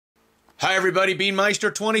Hi everybody,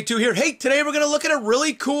 Beanmeister22 here. Hey, today we're going to look at a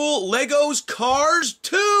really cool Legos Cars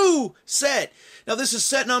 2 set. Now this is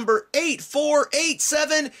set number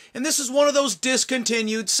 8487, and this is one of those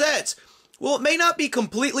discontinued sets. Well, it may not be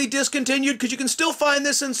completely discontinued because you can still find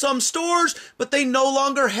this in some stores, but they no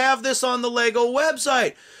longer have this on the Lego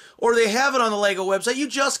website. Or they have it on the Lego website, you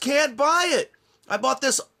just can't buy it. I bought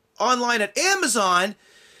this online at Amazon,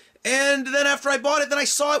 and then after I bought it, then I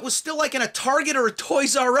saw it was still like in a Target or a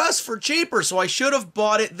Toys R Us for cheaper, so I should have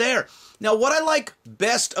bought it there. Now, what I like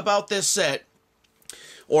best about this set,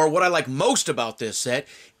 or what I like most about this set,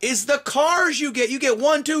 is the cars you get. You get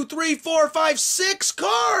 1, 2, 3, 4, 5, 6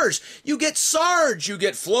 cars. You get Sarge, you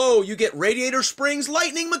get Flo, you get Radiator Springs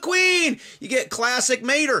Lightning McQueen, you get Classic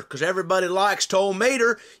Mater, because everybody likes Tow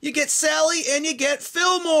Mater, you get Sally, and you get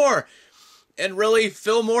Fillmore. And really,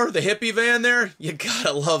 Fillmore, the hippie van there, you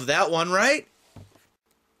gotta love that one, right?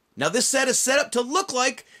 Now this set is set up to look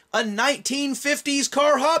like a 1950s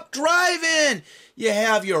car hop drive-in. You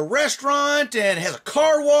have your restaurant, and it has a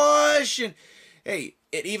car wash, and hey,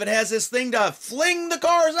 it even has this thing to fling the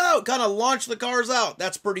cars out, kind of launch the cars out.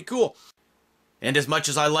 That's pretty cool. And as much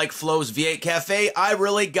as I like Flo's V8 Cafe, I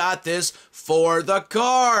really got this for the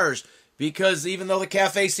cars. Because even though the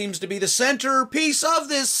cafe seems to be the centerpiece of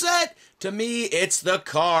this set, to me, it's the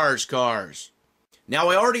cars. Now,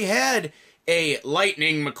 I already had a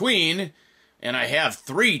Lightning McQueen, and I have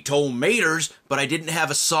 3 Tow Maters, but I didn't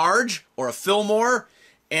have a Sarge, or a Fillmore,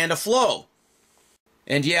 and a Flo.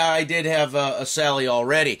 And yeah, I did have a Sally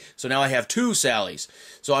already, so now I have 2 Sallys.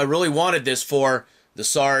 So I really wanted this for the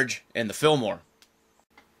Sarge and the Fillmore.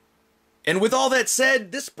 And with all that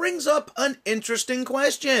said, this brings up an interesting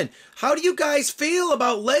question. How do you guys feel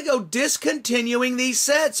about Lego discontinuing these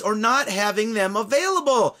sets or not having them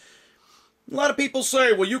available? A lot of people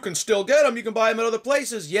say, well, you can still get them. You can buy them at other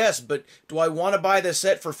places. Yes, but do I want to buy this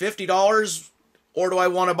set for $50 or do I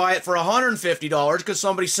want to buy it for $150 because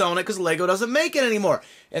somebody's selling it because Lego doesn't make it anymore?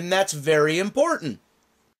 And that's very important.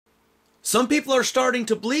 Some people are starting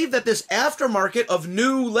to believe that this aftermarket of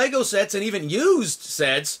new Lego sets and even used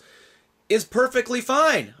sets is perfectly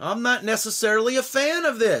fine. I'm not necessarily a fan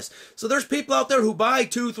of this. So there's people out there who buy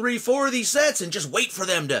 2, 3, 4 of these sets and just wait for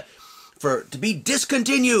them to be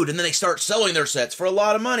discontinued, and then they start selling their sets for a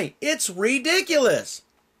lot of money. It's ridiculous.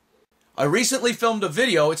 I recently filmed a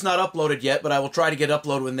video, it's not uploaded yet, but I will try to get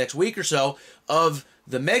uploaded in the next week or so, of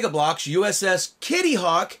the Mega Bloks USS Kitty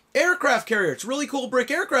Hawk aircraft carrier. It's a really cool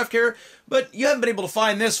brick aircraft carrier, but you haven't been able to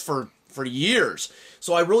find this for years.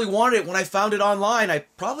 So I really wanted it. When I found it online, I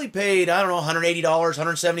probably paid, I don't know, $180,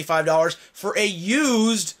 $175 for a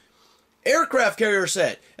used aircraft carrier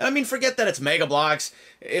set. And I mean, forget that it's Mega Bloks.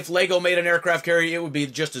 If Lego made an aircraft carrier, it would be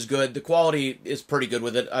just as good. The quality is pretty good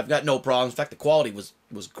with it. I've got no problems. In fact, the quality was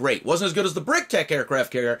great. Wasn't as good as the Brick Tech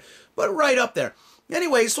aircraft carrier, but right up there.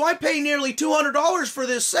 Anyway, so I paid nearly $200 for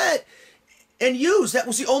this set, and used. That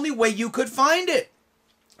was the only way you could find it.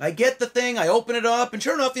 I get the thing, I open it up, and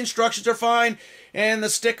sure enough, the instructions are fine, and the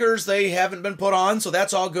stickers, they haven't been put on, so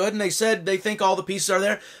that's all good, and they said they think all the pieces are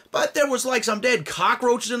there, but there was like some dead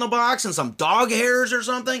cockroaches in the box, and some dog hairs or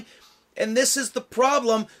something, and this is the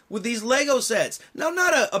problem with these Lego sets. Now,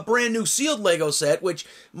 not a brand new sealed Lego set, which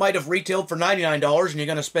might have retailed for $99, and you're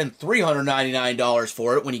going to spend $399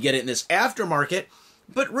 for it when you get it in this aftermarket,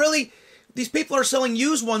 but really, these people are selling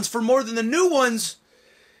used ones for more than the new ones,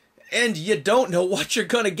 and you don't know what you're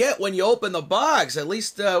going to get when you open the box. At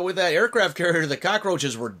least with that aircraft carrier, the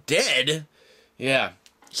cockroaches were dead. Yeah.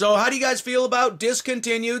 So how do you guys feel about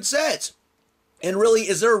discontinued sets? And really,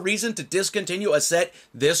 is there a reason to discontinue a set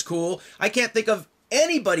this cool? I can't think of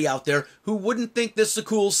anybody out there who wouldn't think this is a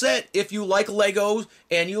cool set if you like Legos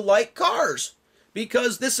and you like cars.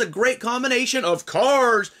 Because this is a great combination of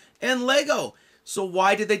cars and Lego. So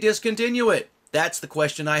why did they discontinue it? That's the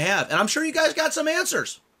question I have. And I'm sure you guys got some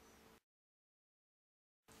answers.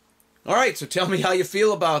 Alright, so tell me how you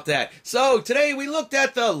feel about that. So, today we looked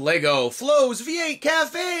at the Lego Flo's V8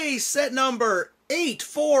 Cafe, set number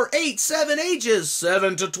 8487, ages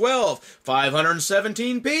 7 to 12,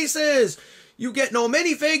 517 pieces. You get no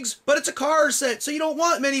minifigs, but it's a car set, so you don't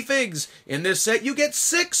want minifigs. In this set, you get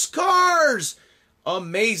 6 cars.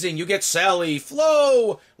 Amazing. You get Sally,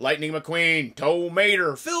 Flo, Lightning McQueen, Tow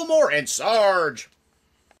Mater, Fillmore, and Sarge.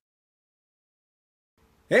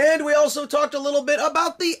 And we also talked a little bit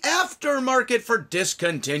about the aftermarket for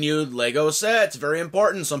discontinued Lego sets. Very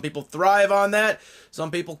important. Some people thrive on that.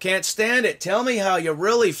 Some people can't stand it. Tell me how you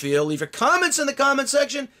really feel. Leave your comments in the comment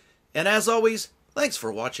section. And as always, thanks for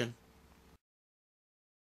watching.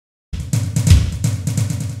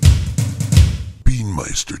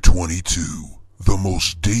 Beanmeister22, the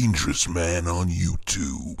most dangerous man on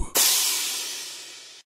YouTube.